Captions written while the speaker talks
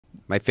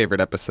My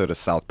favorite episode of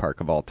South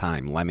Park of all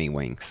time, Lemmy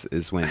Winks,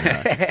 is when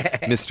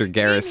Mr.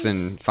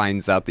 Garrison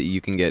finds out that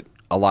you can get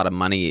a lot of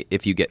money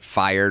if you get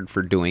fired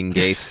for doing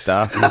gay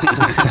stuff.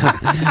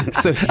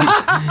 so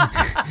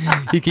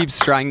he keeps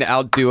trying to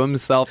outdo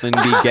himself and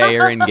be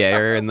gayer and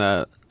gayer, and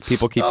the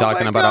people keep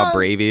talking about how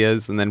brave he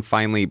is, and then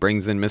finally he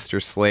brings in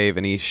Mr. Slave,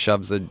 and he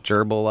shoves a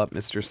gerbil up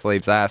Mr.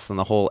 Slave's ass, and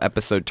the whole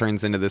episode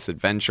turns into this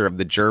adventure of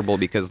the gerbil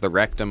because the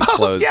rectum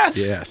closed.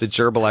 Yes. The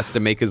gerbil has to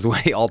make his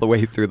way all the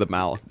way through the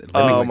mouth.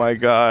 Oh my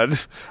God,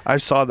 I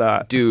saw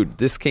that. Dude,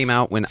 this came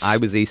out when I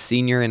was a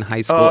senior in high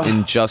school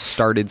and just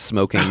started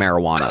smoking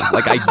marijuana.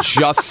 Like, I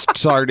just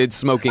started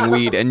smoking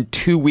weed, and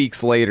 2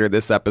 weeks later,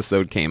 this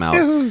episode came out.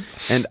 Dude.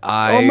 And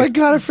Oh my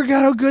God, I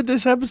forgot how good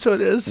this episode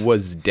is.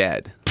 was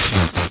dead.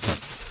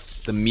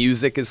 The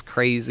music is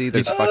crazy.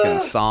 There's fucking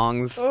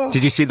songs.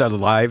 Did you see the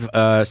live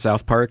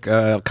South Park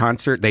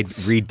concert? They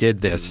redid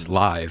this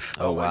live.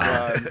 Oh,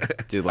 wow.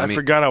 Dude, I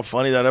forgot how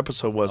funny that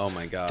episode was. Oh,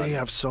 my God. They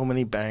have so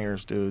many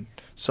bangers, dude.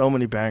 So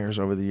many bangers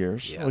over the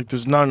years. Yeah. Like,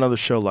 there's not another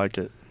show like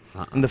it.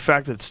 And the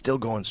fact that it's still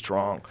going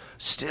strong.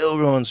 Still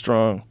going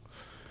strong.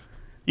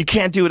 You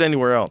can't do it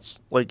anywhere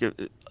else. Like,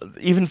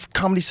 even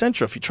Comedy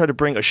Central, if you try to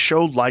bring a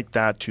show like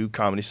that to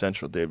Comedy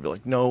Central, they'd be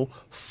like, no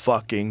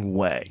fucking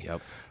way.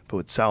 Yep. But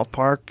with South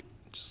Park,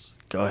 just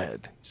go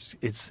ahead.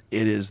 It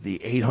is the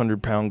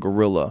 800-pound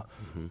gorilla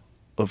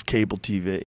of cable TV.